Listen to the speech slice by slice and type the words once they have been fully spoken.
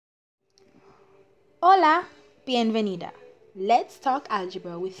Hola, bienvenida. Let's talk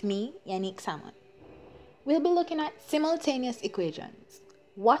algebra with me, Yannick Salmon. We'll be looking at simultaneous equations.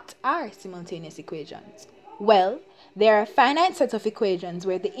 What are simultaneous equations? Well, they are a finite set of equations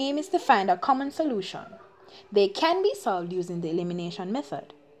where the aim is to find a common solution. They can be solved using the elimination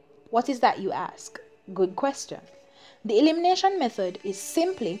method. What is that, you ask? Good question. The elimination method is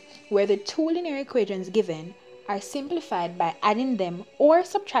simply where the two linear equations given are simplified by adding them or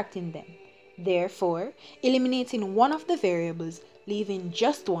subtracting them, therefore eliminating one of the variables, leaving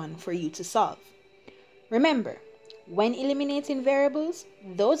just one for you to solve. Remember, when eliminating variables,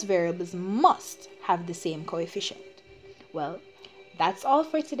 those variables must have the same coefficient. Well, that's all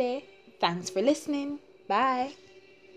for today. Thanks for listening. Bye.